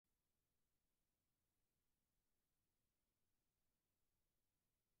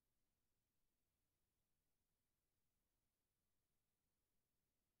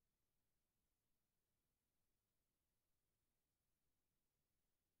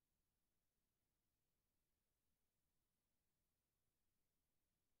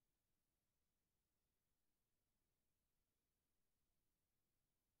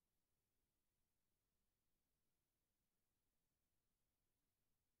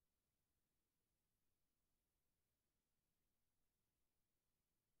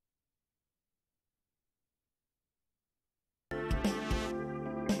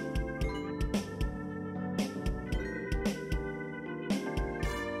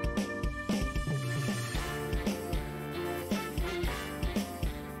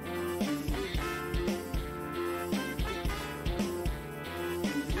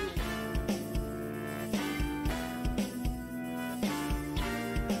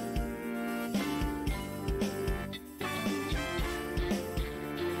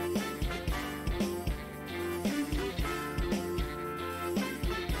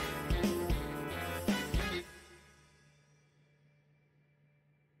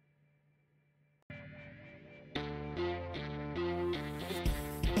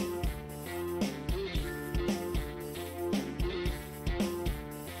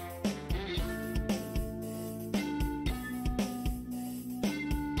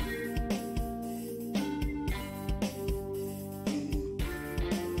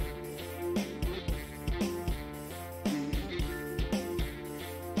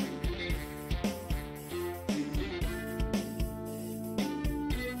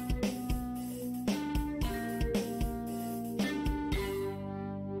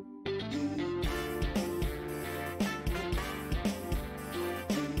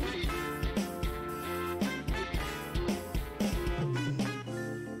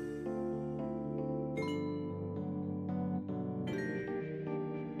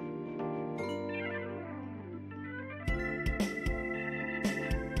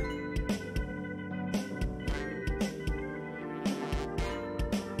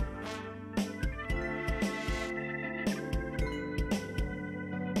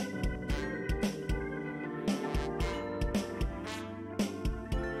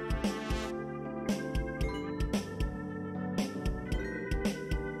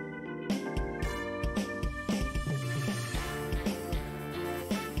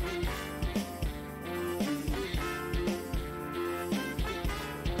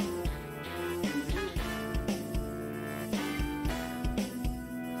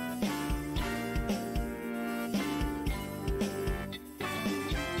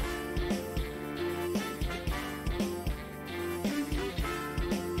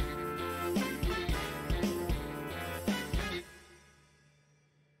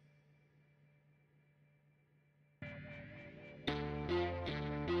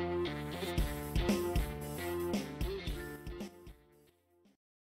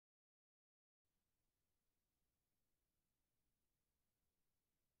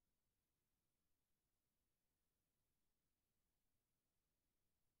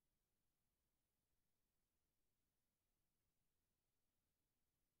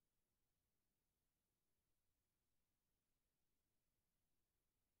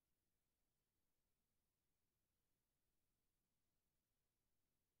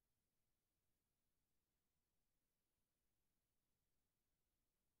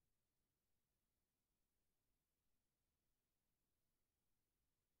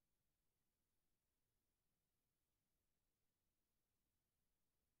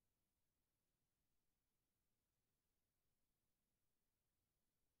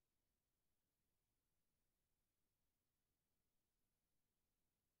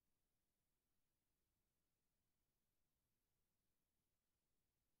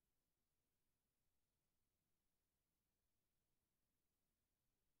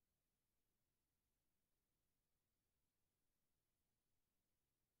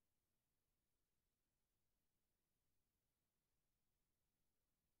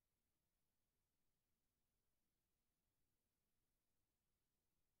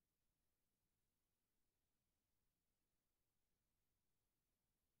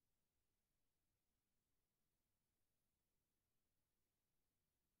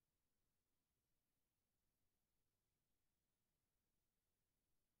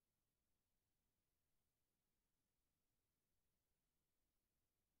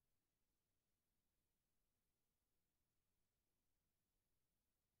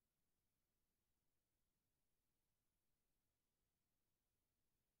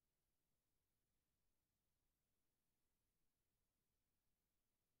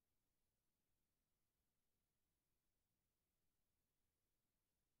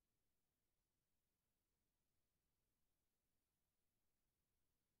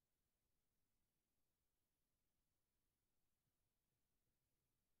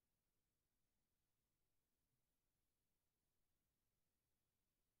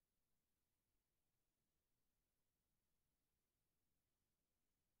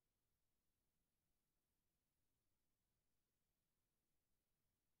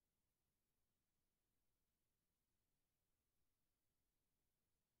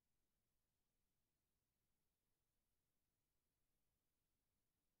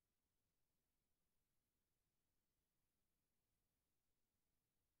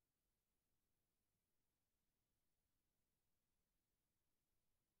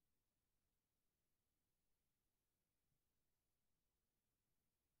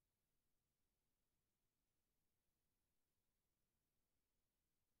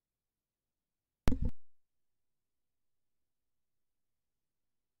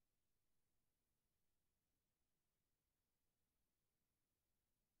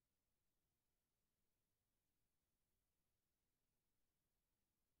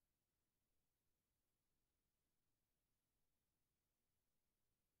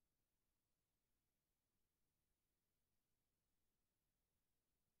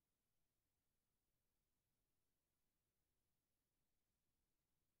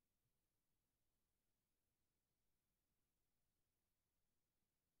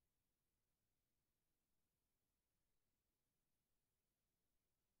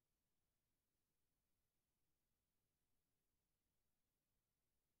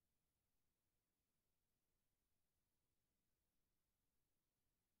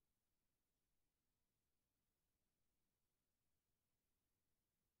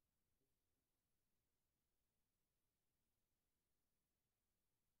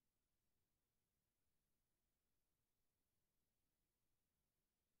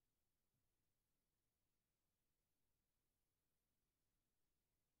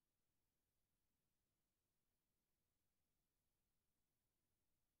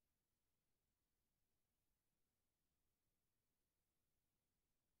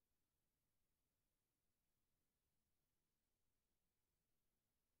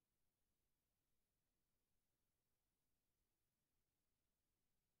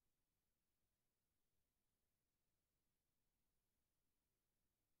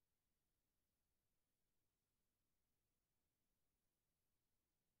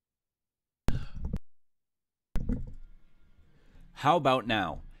How about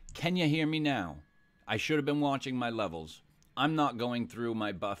now? Can you hear me now? I should have been watching my levels. I'm not going through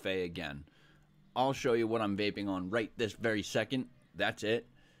my buffet again. I'll show you what I'm vaping on right this very second. That's it.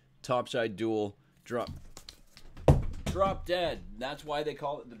 Topside dual drop dead. That's why they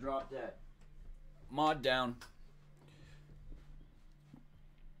call it the drop dead. Mod down.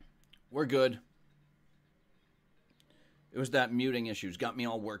 We're good. It was that muting issues got me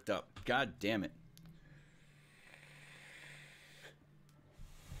all worked up. God damn it.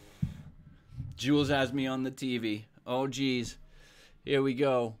 Jules has me on the TV. Oh geez. Here we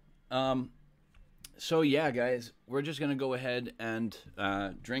go. So yeah, guys, we're just gonna go ahead and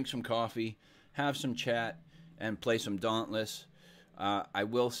drink some coffee, have some chat, and play some Dauntless. I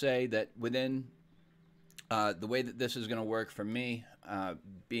will say that within the way that this is gonna work for me,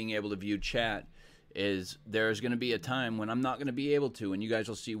 being able to view chat, is there's gonna be a time when I'm not gonna be able to, and you guys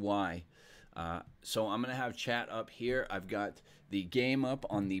will see why. So I'm gonna have chat up here. I've got the game up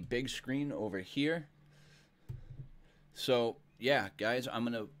on the big screen over here. So yeah, guys, I'm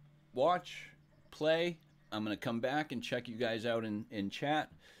gonna watch, play. I'm gonna come back and check you guys out in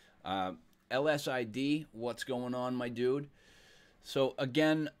chat. LSID, what's going on, my dude? So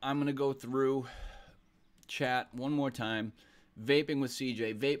again, I'm gonna go through chat one more time. Vaping with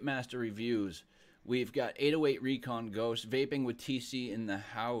CJ, Vape Master Reviews. We've got 808 Recon Ghost, Vaping with TC in the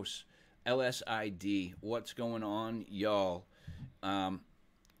house. LSID, what's going on, y'all?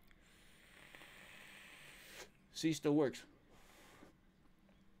 C still works.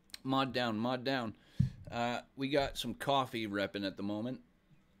 Mod down, mod down. We got some coffee repping at the moment.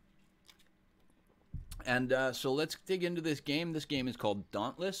 And so let's dig into this game. This game is called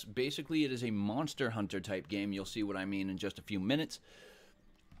Dauntless. Basically, it is a monster hunter type game. You'll see what I mean in just a few minutes.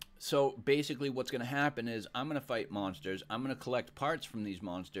 So basically what's going to happen is I'm going to fight monsters. I'm going to collect parts from these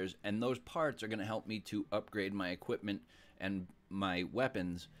monsters, and those parts are going to help me to upgrade my equipment and my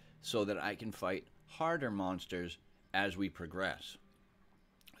weapons so that I can fight harder monsters as we progress.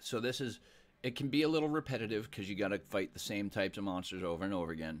 So it can be a little repetitive because you got to fight the same types of monsters over and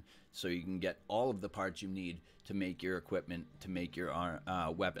over again, so you can get all of the parts you need to make your equipment, to make your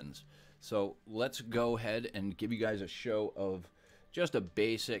weapons. So let's go ahead and give you guys a show of just a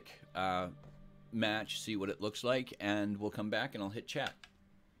basic match, see what it looks like, and we'll come back and I'll hit chat.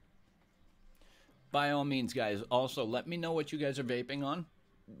 By all means, guys, also let me know what you guys are vaping on.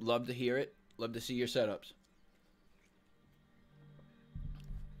 Love to hear it. Love to see your setups.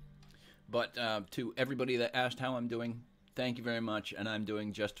 But to everybody that asked how I'm doing, thank you very much, and I'm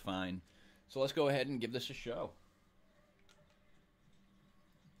doing just fine. So let's go ahead and give this a show.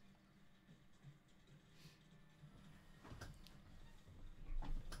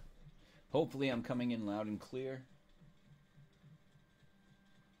 Hopefully I'm coming in loud and clear.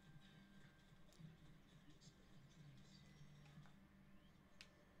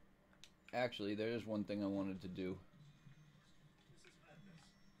 Actually, there is one thing I wanted to do.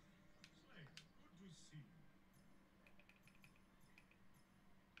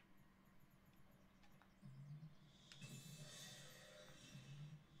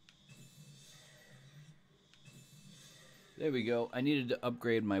 There we go. I needed to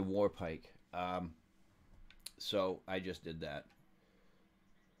upgrade my war pike. So I just did that.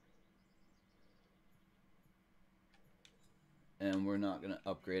 And we're not going to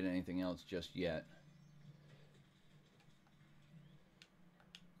upgrade anything else just yet.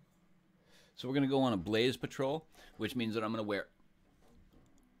 So we're going to go on a blaze patrol, which means that I'm going to wear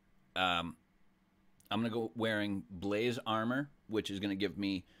I'm going to go wearing blaze armor, which is going to give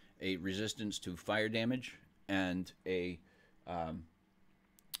me a resistance to fire damage, and a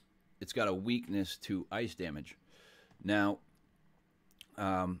it's got a weakness to ice damage. Now,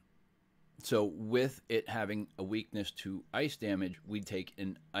 so with it having a weakness to ice damage, we take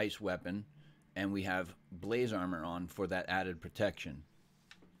an ice weapon, and we have blaze armor on for that added protection.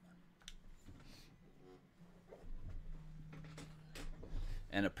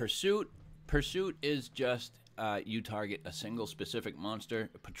 And a pursuit is just you target a single specific monster.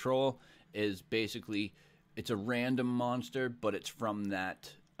 A patrol is basically, it's a random monster, but it's from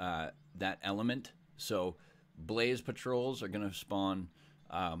that that element. So blaze patrols are going to spawn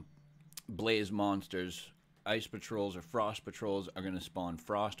blaze monsters. Ice patrols or frost patrols are going to spawn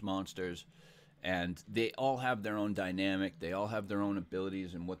frost monsters. And they all have their own dynamic. They all have their own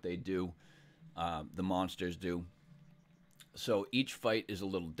abilities and what they do. The monsters do. So each fight is a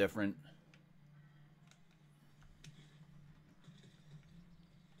little different.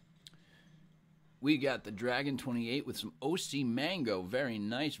 We got the Dragon 28 with some OC Mango. Very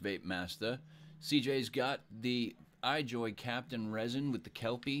nice, Vape Master. CJ's got the iJoy Captain Resin with the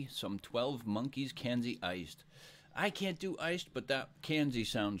Kelpie. Some 12 Monkeys Kanzi Iced. I can't do iced, but that Kanzi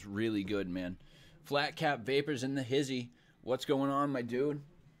sounds really good, man. Flat cap vapors in the hizzy. What's going on, my dude?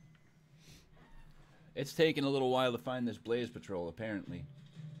 It's taken a little while to find this Blaze Patrol, apparently.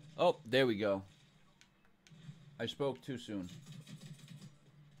 Oh, there we go. I spoke too soon.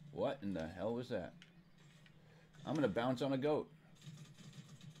 What in the hell was that? I'm gonna bounce on a goat.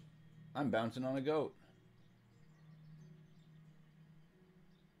 I'm bouncing on a goat.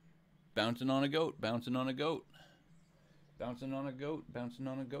 Bouncing on a goat, bouncing on a goat. Bouncing on a goat, bouncing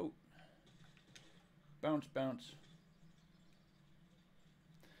on a goat. Bounce, bounce.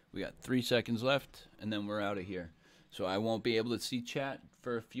 We got 3 seconds left, and then we're out of here. So I won't be able to see chat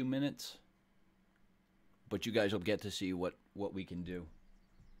for a few minutes, but you guys will get to see what we can do.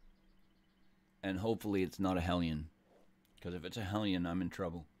 And hopefully it's not a Hellion, because if it's a Hellion, I'm in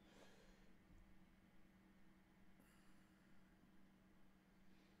trouble.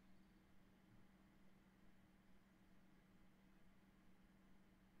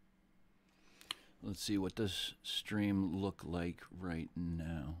 Let's see, what does stream look like right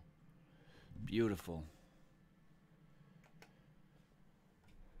now? Beautiful.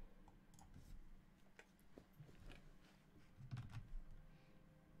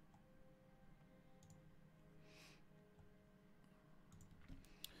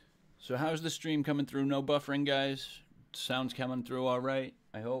 So how's the stream coming through? No buffering, guys? Sound's coming through all right,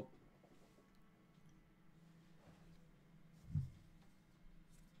 I hope.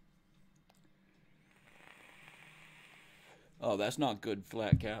 Oh, that's not good,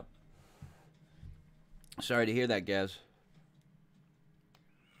 flat cap. Sorry to hear that, Gaz.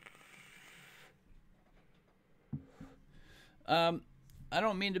 I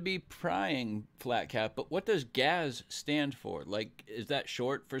don't mean to be prying, flat cap, but what does Gaz stand for? Like, is that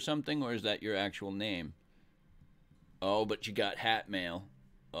short for something, or is that your actual name? Oh, but you got hat mail.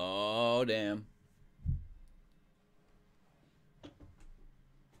 Oh, damn.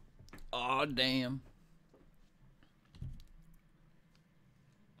 Oh, damn.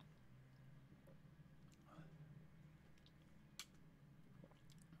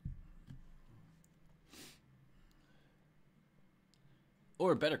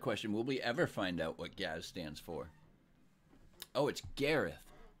 Or a better question, will we ever find out what Gaz stands for? Oh, it's Gareth.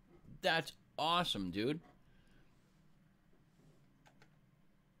 That's awesome, dude.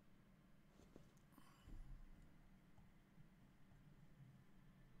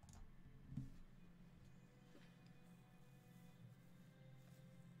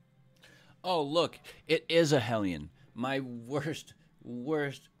 Oh, look, it is a Hellion. My worst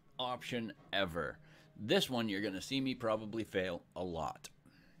option ever. This one you're going to see me probably fail a lot.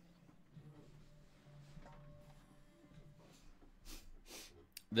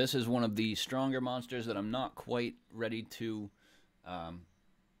 This is one of the stronger monsters that I'm not quite ready to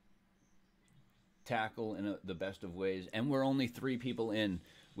tackle in the best of ways. And we're only 3 people in.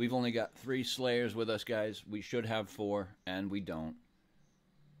 We've only got 3 Slayers with us, guys. We should have 4, and we don't.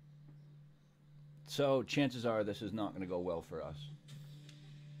 So chances are this is not going to go well for us.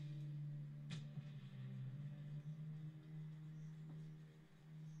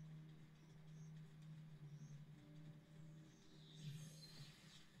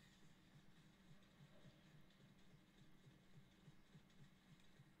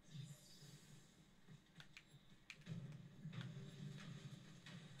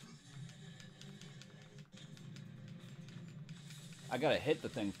 I gotta hit the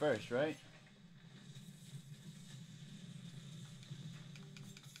thing first, right?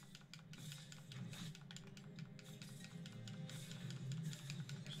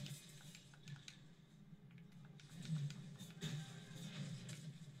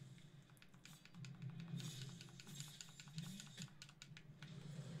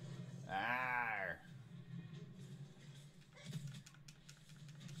 Arr.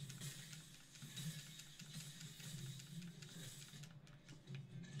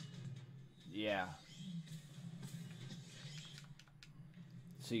 Yeah.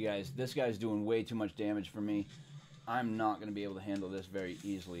 See, guys, this guy's doing way too much damage for me. I'm not going to be able to handle this very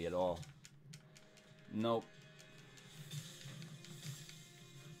easily at all. Nope.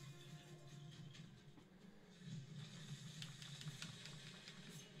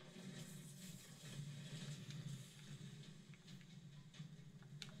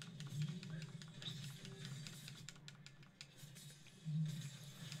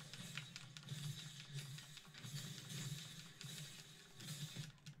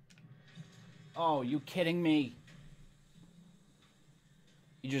 Oh, you kidding me?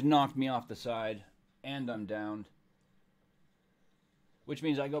 You just knocked me off the side, and I'm downed. Which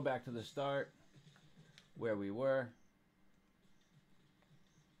means I go back to the start, where we were.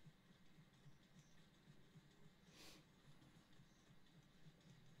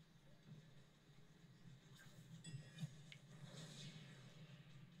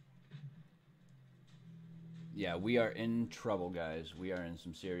 Yeah, we are in trouble, guys. We are in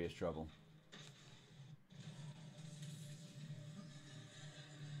some serious trouble.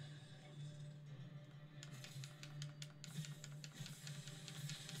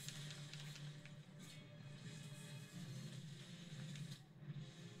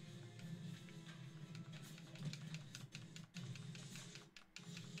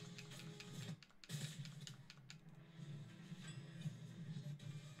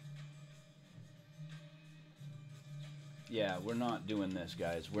 Yeah, we're not doing this,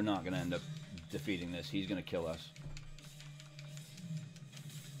 guys. We're not going to end up defeating this. He's going to kill us.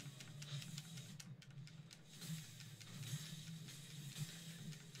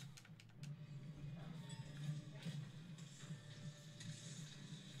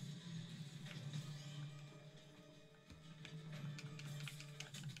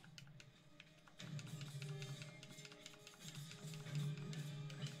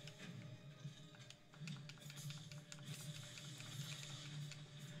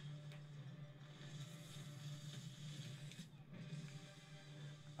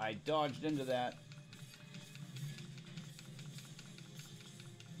 I dodged into that.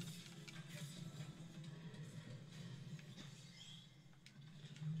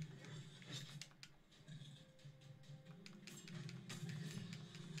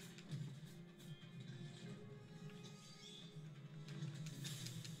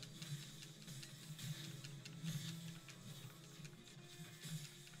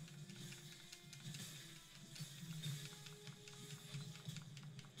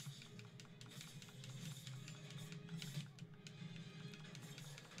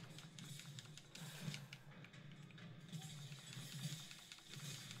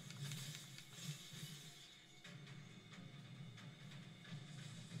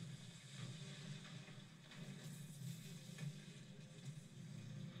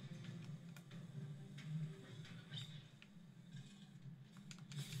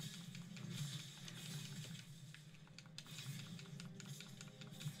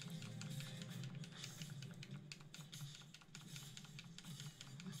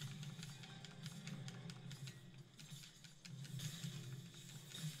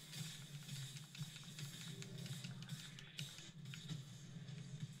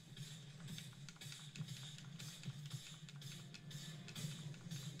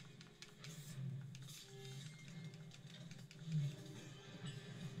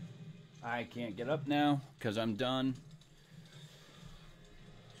 I can't get up now because I'm done.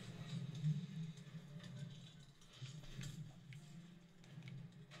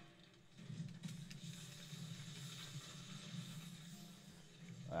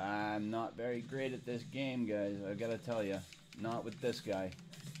 I'm not very great at this game, guys. I gotta tell you. Not with this guy.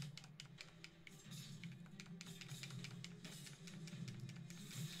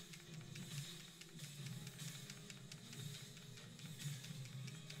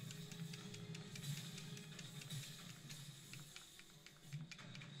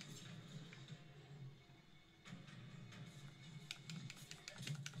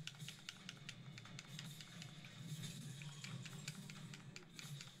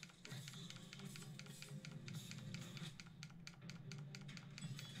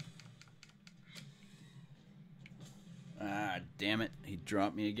 Ah, damn it. He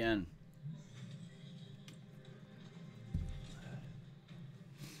dropped me again.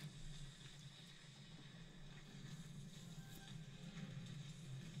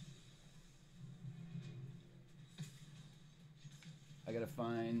 I gotta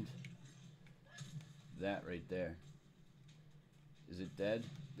find that right there. Is it dead?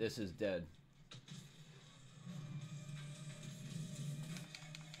 This is dead.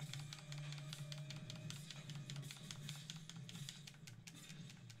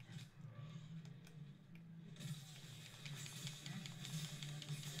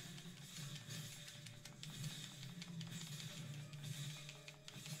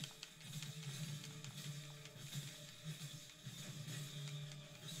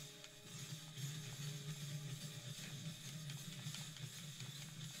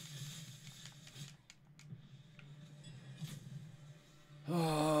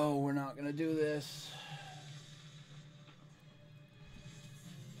 Oh, we're not gonna do this.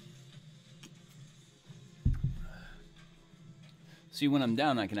 See, when I'm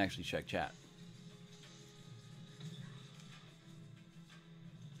down, I can actually check chat.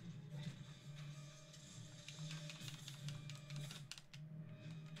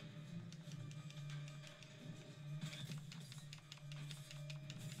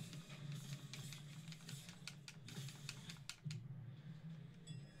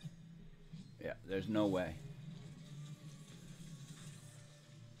 Yeah, there's no way.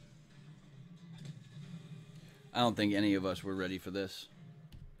 I don't think any of us were ready for this.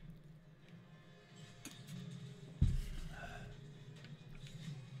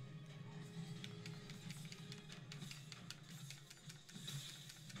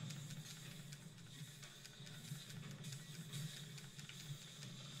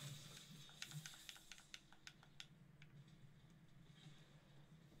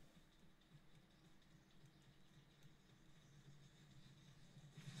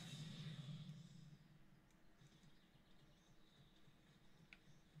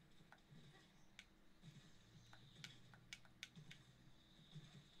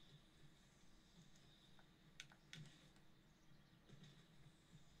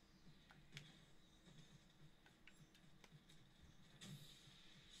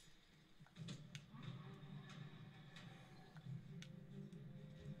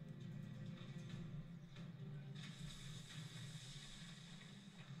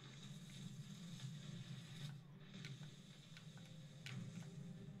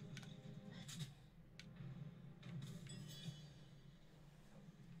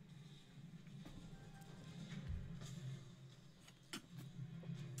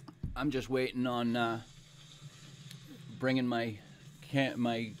 I'm just waiting on bringing my camera,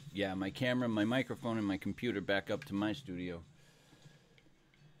 my microphone, and my computer back up to my studio.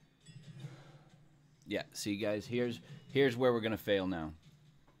 Yeah, see guys, here's where we're gonna fail now.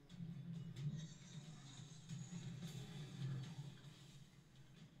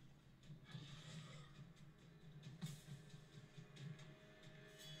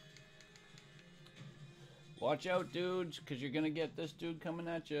 Watch out, dudes, because you're gonna get this dude coming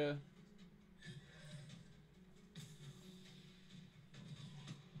at you.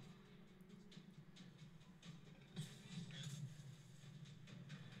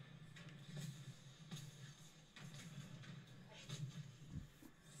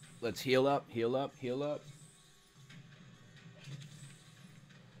 Let's heal up, heal up, heal up.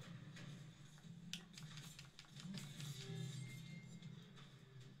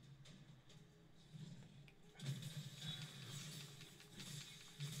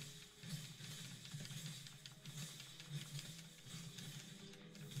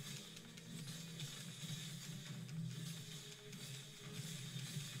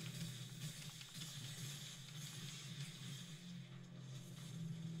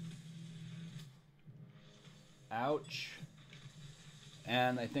 Ouch.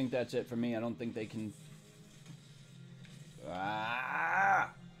 And I think that's it for me. I don't think they can... Ah!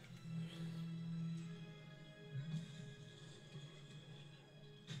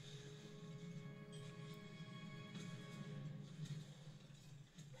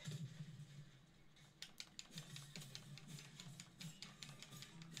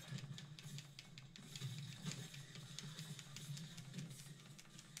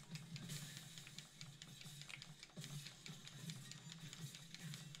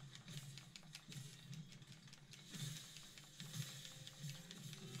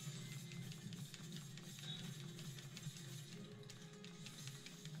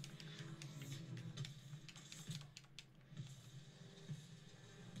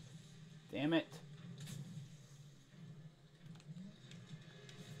 Damn it.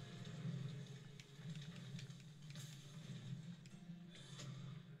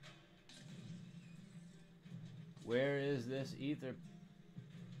 Where is this ether?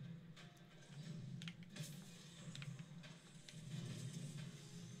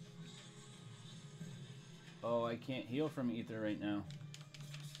 Oh, I can't heal from ether right now.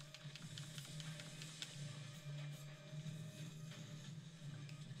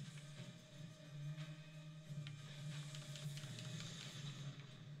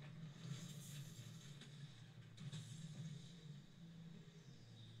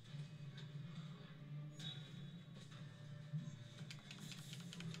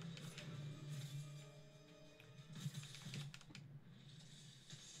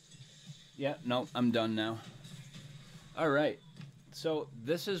 Yeah, no, I'm done now. All right. So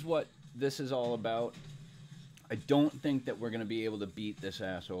this is what this is all about. I don't think that we're going to be able to beat this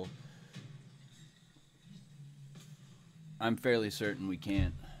asshole. I'm fairly certain we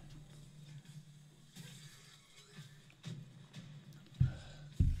can't.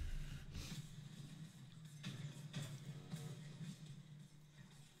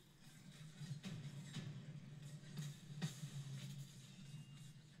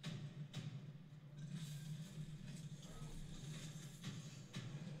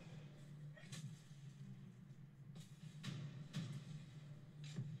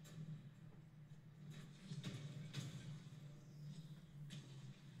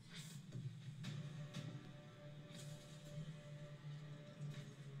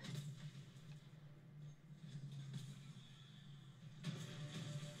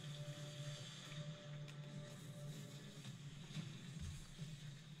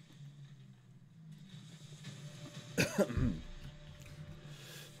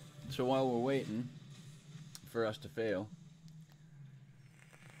 So while we're waiting for us to fail,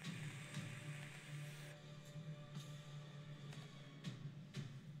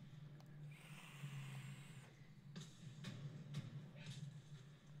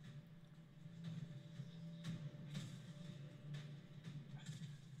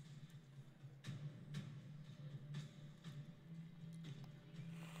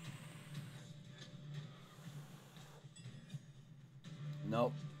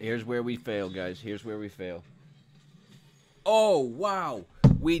 nope. Here's where we fail, guys. Here's where we fail. Oh, wow.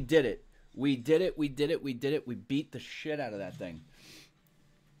 We did it. We did it. We did it. We did it. We beat the shit out of that thing.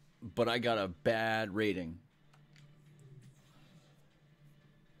 But I got a bad rating.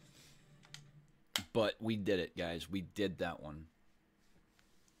 But we did it, guys. We did that one.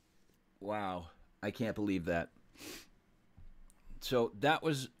 Wow. I can't believe that. So that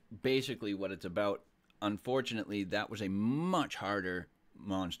was basically what it's about. Unfortunately, that was a much harder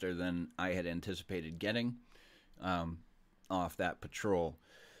monster than I had anticipated getting off that patrol.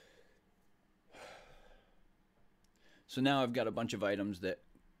 So now I've got a bunch of items that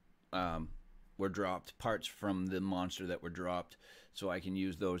were dropped, parts from the monster that were dropped, so I can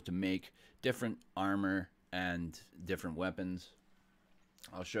use those to make different armor and different weapons.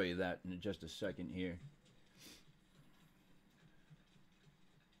 I'll show you that in just a second here.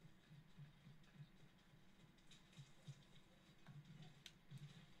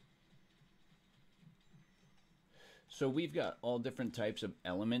 So we've got all different types of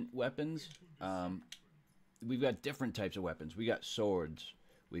element weapons. We've got different types of weapons. We got swords.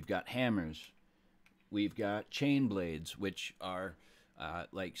 We've got hammers. We've got chain blades, which are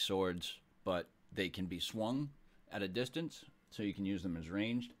like swords, but they can be swung at a distance, so you can use them as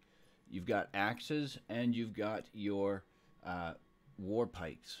ranged. You've got axes, and you've got your war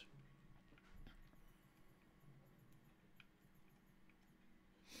pikes.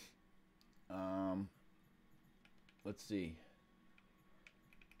 Let's see.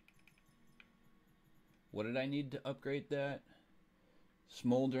 What did I need to upgrade that?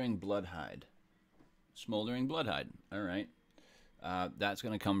 Smoldering Bloodhide. Smoldering Bloodhide. All right. That's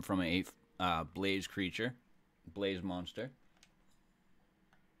going to come from a blaze creature. Blaze monster.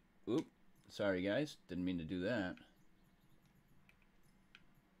 Oop. Sorry, guys. Didn't mean to do that.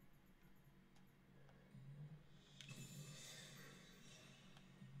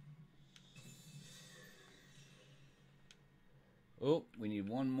 Oh, we need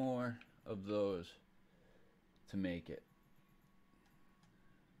one more of those to make it.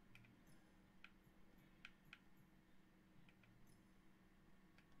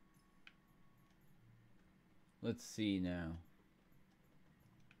 Let's see now.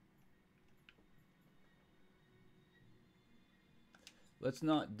 Let's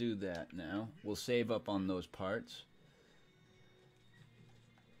not do that now. We'll save up on those parts.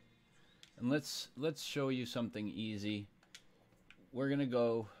 And let's show you something easy. We're gonna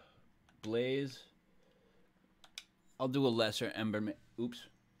go blaze. I'll do a lesser ember. Oops.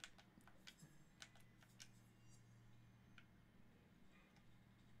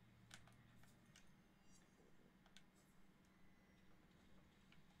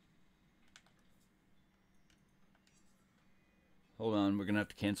 Hold on, we're gonna have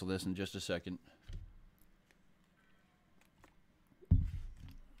to cancel this in just a second.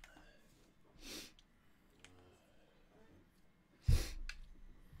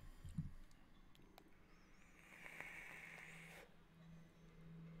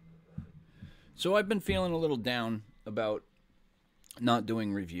 So I've been feeling a little down about not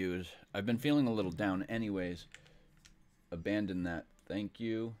doing reviews. I've been feeling a little down anyways. Abandon that. Thank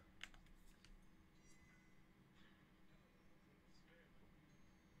you.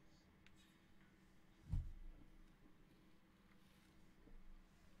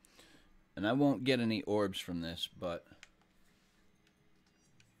 And I won't get any orbs from this, but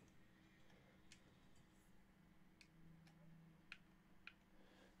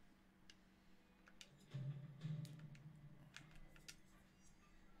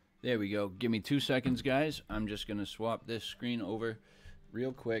there we go. Give me 2 seconds, guys. I'm just going to swap this screen over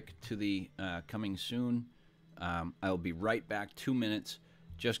real quick to the coming soon. I'll be right back. 2 minutes.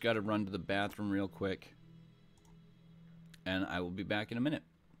 Just got to run to the bathroom real quick. And I will be back in a minute.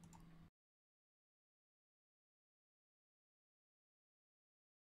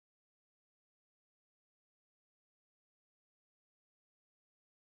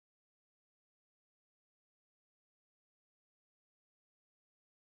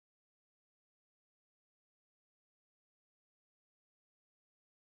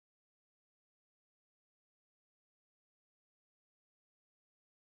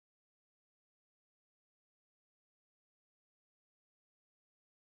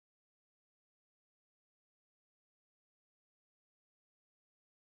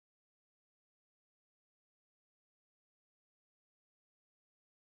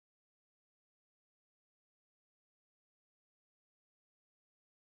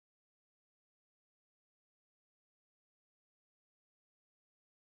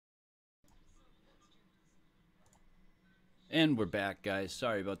 And we're back, guys.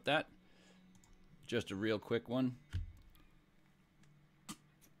 Sorry about that. Just a real quick one.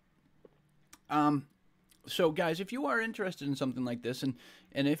 So guys, if you are interested in something like this, and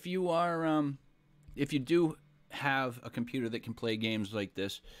if you are, if you do have a computer that can play games like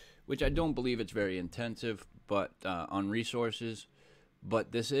this, which I don't believe it's very intensive, but on resources,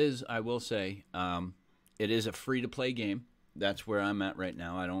 but this is, I will say, it is a free-to-play game. That's where I'm at right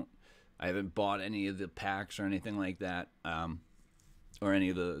now. I haven't bought any of the packs or anything like that, or any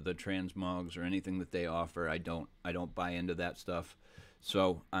of the transmogs or anything that they offer. I don't buy into that stuff.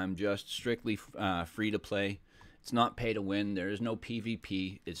 So I'm just strictly free to play. It's not pay to win. There is no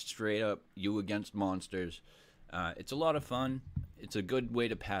PvP. It's straight up you against monsters. It's a lot of fun. It's a good way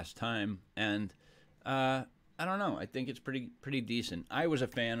to pass time, and I don't know. I think it's pretty decent. I was a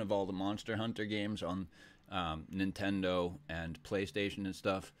fan of all the Monster Hunter games on Nintendo and PlayStation and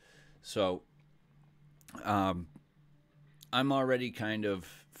stuff. So I'm already kind of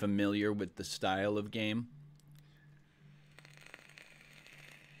familiar with the style of game.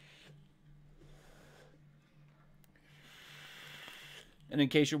 And in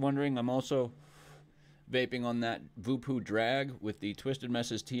case you're wondering, I'm also vaping on that Voopoo Drag with the Twisted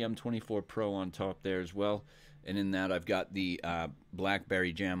Messes TM24 Pro on top there as well. And in that, I've got the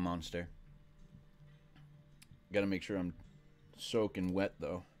Blackberry Jam Monster. Got to make sure I'm soaking wet,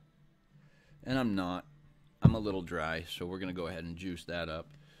 though. And I'm not. I'm a little dry, so we're going to go ahead and juice that up.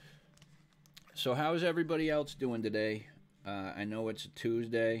 So how's everybody else doing today? I know it's a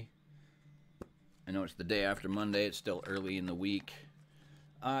Tuesday. I know it's the day after Monday. It's still early in the week.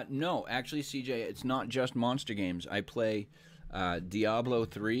 No, actually, CJ, it's not just monster games. I play Diablo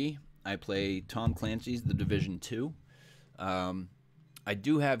 3. I play Tom Clancy's The Division 2. I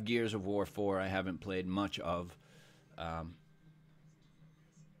do have Gears of War 4 I haven't played much of.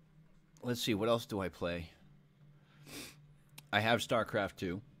 Let's see, what else do I play? I have StarCraft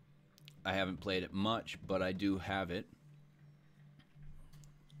 2. I haven't played it much, but I do have it.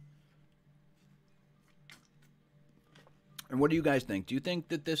 And what do you guys think? Do you think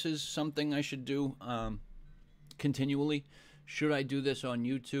that this is something I should do continually? Should I do this on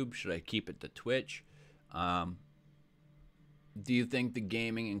YouTube? Should I keep it to Twitch? Do you think the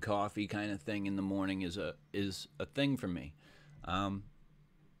gaming and coffee kind of thing in the morning is a thing for me?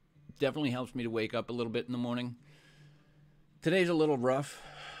 Definitely helps me to wake up a little bit in the morning. Today's a little rough.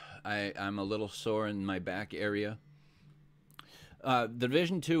 I'm a little sore in my back area. The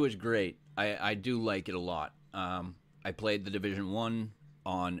Division 2 is great. I do like it a lot. I played the Division 1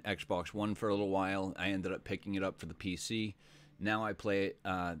 on Xbox One for a little while. I ended up picking it up for the PC. Now I play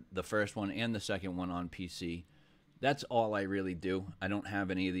the first one and the second one on PC. That's all I really do. I don't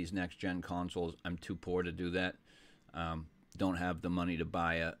have any of these next-gen consoles. I'm too poor to do that. Don't have the money to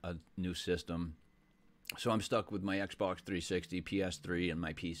buy a new system. So I'm stuck with my Xbox 360, PS3, and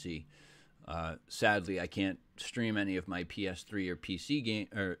my PC. Sadly, I can't stream any of my PS3 or PC game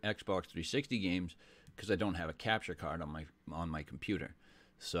or Xbox 360 games because I don't have a capture card on my computer.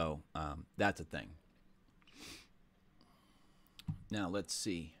 So that's a thing. Now let's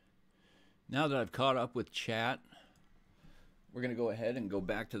see. Now that I've caught up with chat, we're gonna go ahead and go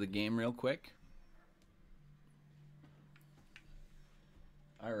back to the game real quick.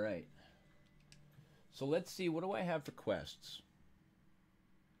 All right. So let's see, what do I have for quests?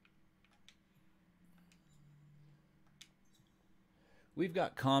 We've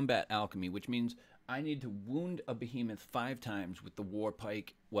got Combat Alchemy, which means I need to wound a behemoth 5 times with the war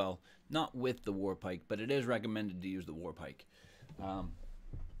pike. Well, not with the war pike, but it is recommended to use the war pike.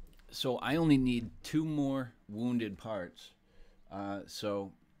 So I only need 2 more wounded parts.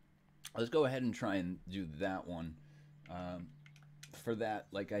 So let's go ahead and try and do that one. For that,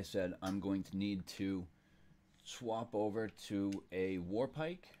 like I said, I'm going to need to swap over to a war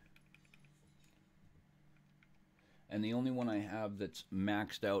pike. And the only one I have that's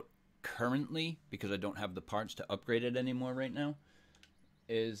maxed out currently, because I don't have the parts to upgrade it anymore right now,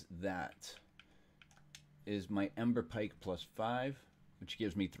 is that. Is my Ember Pike plus 5, which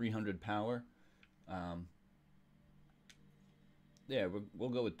gives me 300 power. Yeah, we'll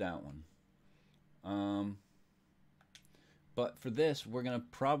go with that one. But for this, we're going to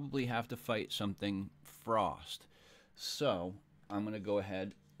probably have to fight something Frost. So I'm going to go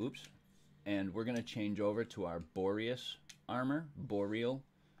ahead, and we're going to change over to our Boreal armor.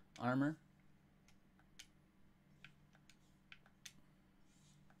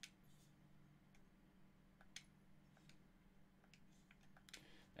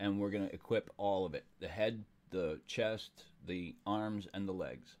 And we're going to equip all of it. The head, the chest, the arms, and the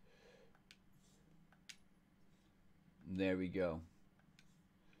legs. There we go.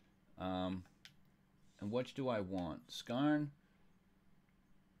 And which do I want? Skarn,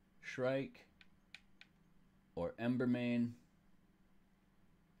 Shrike, or Embermane?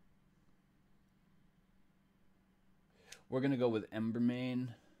 We're going to go with Embermane,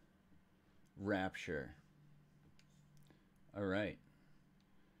 Rapture. All right.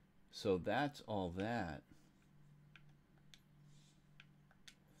 So that's all that.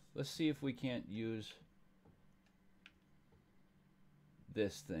 Let's see if we can't use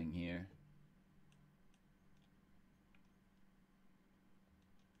this thing here.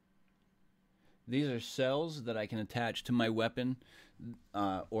 These are cells that I can attach to my weapon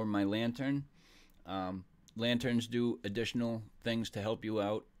or my lantern. Lanterns do additional things to help you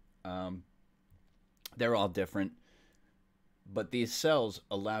out. They're all different. But these cells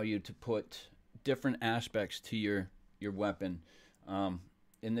allow you to put different aspects to your weapon.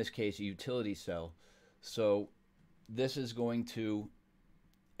 In this case, a utility cell. So this is going to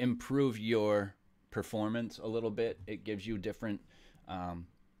improve your performance a little bit. It gives you different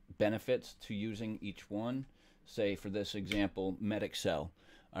benefits to using each one. Say, for this example, medic cell.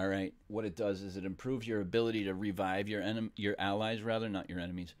 All right, what it does is it improves your ability to revive your allies, rather, not your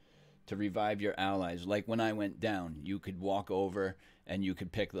enemies, to revive your allies. Like when I went down, you could walk over and you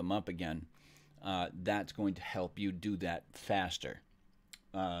could pick them up again. That's going to help you do that faster.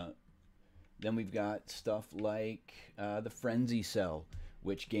 Then we've got stuff like the Frenzy Cell,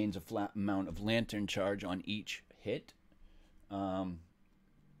 which gains a flat amount of lantern charge on each hit.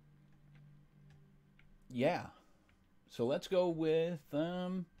 Yeah. So let's go with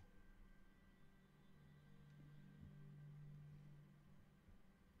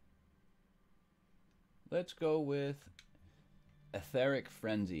Etheric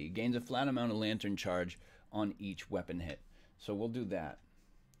Frenzy. Gains a flat amount of lantern charge on each weapon hit. So we'll do that.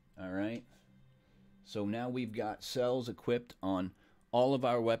 All right. So now we've got cells equipped on all of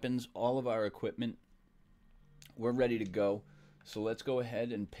our weapons, all of our equipment. We're ready to go. So let's go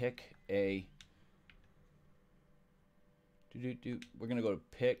ahead and pick a... We're going to go to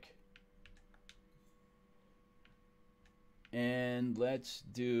pick. And let's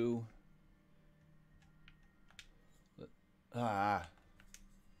do...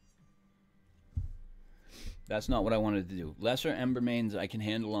 That's not what I wanted to do. Lesser Embermanes I can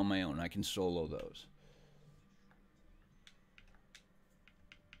handle on my own. I can solo those.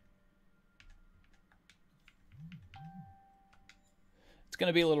 It's going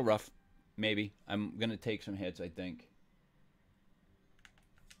to be a little rough. Maybe. I'm going to take some hits, I think.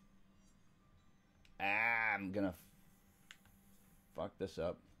 I'm going to fuck this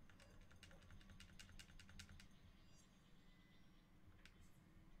up.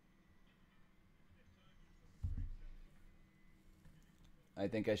 I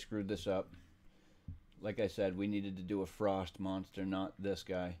think I screwed this up. Like I said, we needed to do a frost monster, not this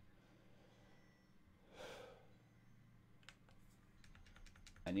guy.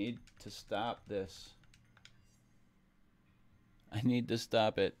 I need to stop this. I need to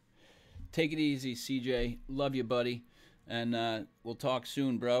stop it. Take it easy, CJ. Love you, buddy. And we'll talk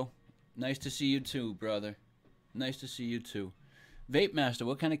soon, bro. Nice to see you too, brother. Nice to see you too. Vape Master,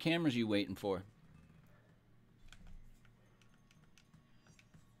 what kind of cameras are you waiting for?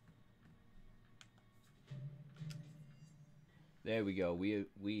 There we go.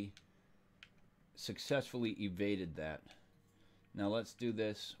 We successfully evaded that. Now let's do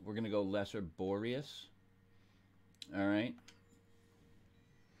this. We're going to go Lesser Boreas. All right.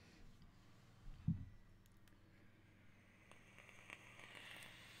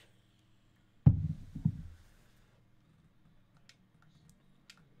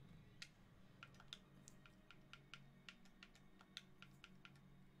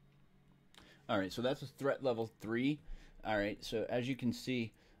 All right, so that's a threat level 3. All right, so as you can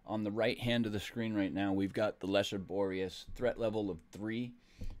see on the right hand of the screen right now, we've got the Lesser Boreas, threat level of 3.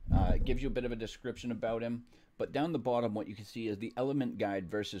 It gives you a bit of a description about him, but down the bottom what you can see is the element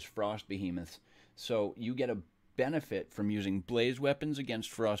guide versus frost behemoths. So you get a benefit from using blaze weapons against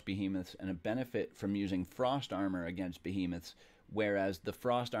frost behemoths and a benefit from using frost armor against behemoths, whereas the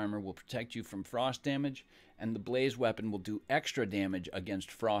frost armor will protect you from frost damage and the blaze weapon will do extra damage against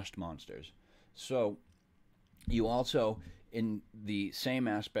frost monsters. So you also, in the same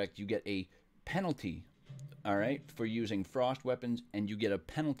aspect, you get a penalty, all right, for using frost weapons, and you get a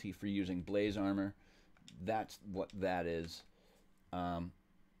penalty for using blaze armor. That's what that is.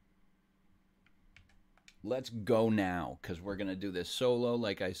 Let's go now, because we're going to do this solo,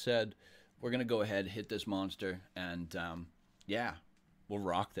 like I said. We're going to go ahead, hit this monster, and yeah, we'll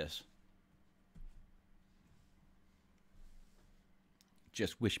rock this.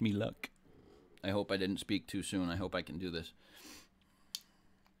 Just wish me luck. I hope I didn't speak too soon. I hope I can do this.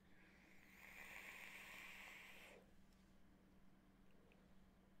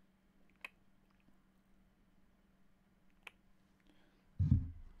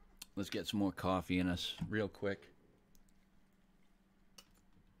 Let's get some more coffee in us real quick.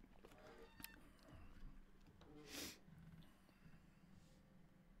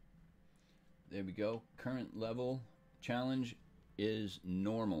 There we go. Current level challenge is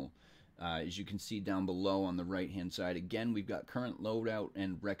normal. As you can see down below on the right hand side, again, we've got current loadout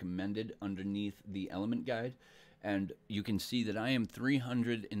and recommended underneath the element guide. And you can see that I am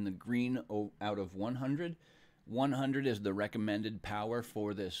 300 in the green out of 100. 100 is the recommended power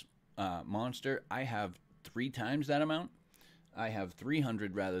for this monster. I have 3 times that amount. I have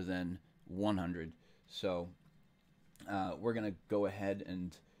 300 rather than 100. So we're going to go ahead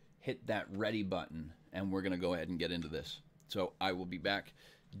and hit that ready button, and we're going to go ahead and get into this. So I will be back.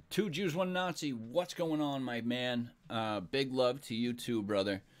 2 Jews, 1 Nazi. What's going on, my man? Big love to you too,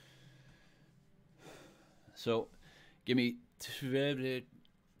 brother. So give me a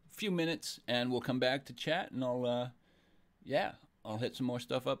few minutes, and we'll come back to chat, and I'll hit some more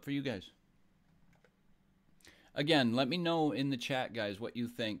stuff up for you guys. Again, let me know in the chat, guys, what you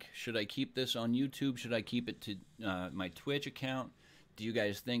think. Should I keep this on YouTube? Should I keep it to my Twitch account? Do you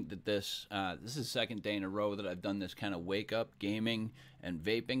guys think that this is the second day in a row that I've done this kind of wake up gaming and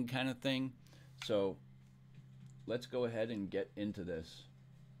vaping kind of thing? So let's go ahead and get into this.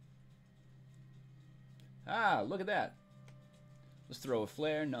 Ah, look at that. Let's throw a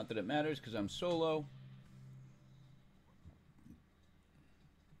flare. Not that it matters because I'm solo.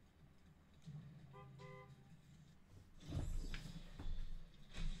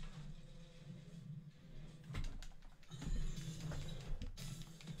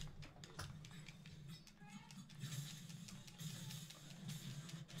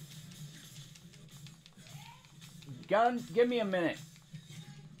 Gun, give me a minute.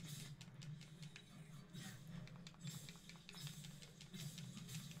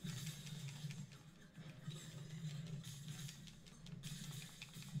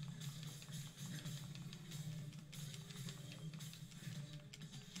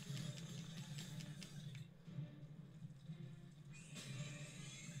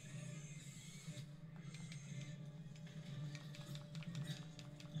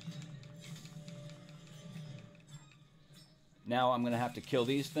 Now I'm going to have to kill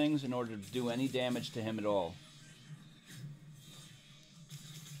these things in order to do any damage to him at all.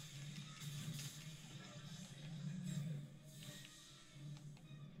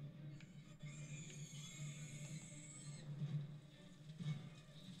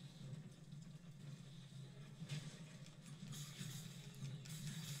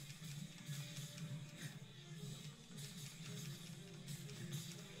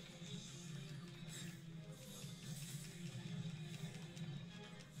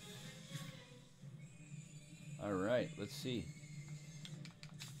 All right, let's see.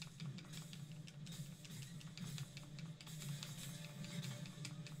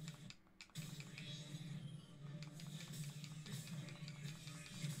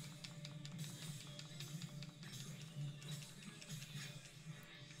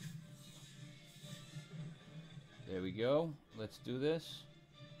 There we go. Let's do this.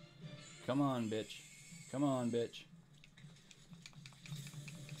 Come on, bitch. Come on, bitch.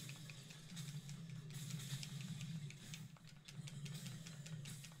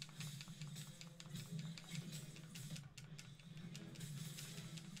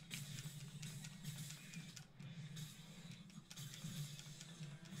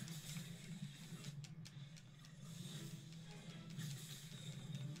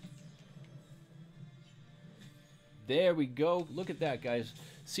 There we go. Look at that, guys.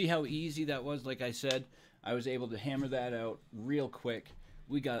 See how easy that was? Like I said, I was able to hammer that out real quick.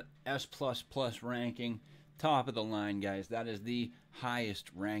 We got S++ ranking. Top of the line, guys. That is the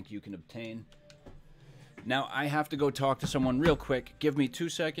highest rank you can obtain. Now, I have to go talk to someone real quick. Give me 2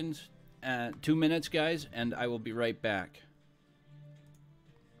 seconds, 2 minutes, guys, and I will be right back.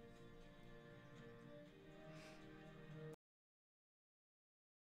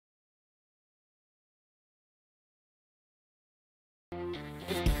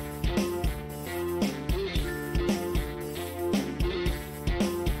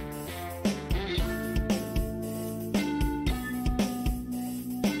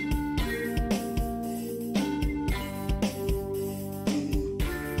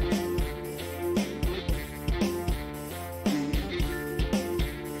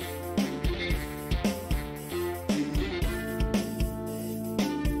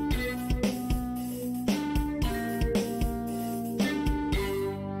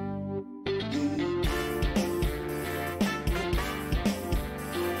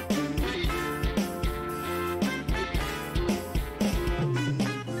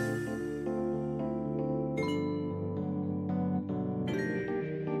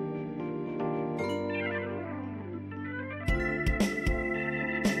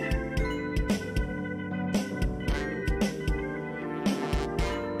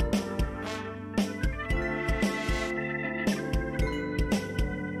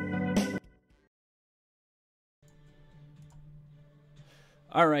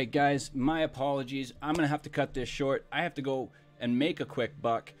 All right, guys, my apologies. I'm going to have to cut this short. I have to go and make a quick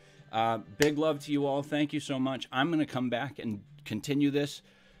buck. Big love to you all. Thank you so much. I'm going to come back and continue this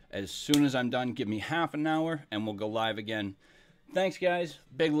as soon as I'm done. Give me half an hour and we'll go live again. Thanks, guys.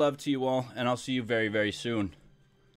 Big love to you all, and I'll see you very, very soon.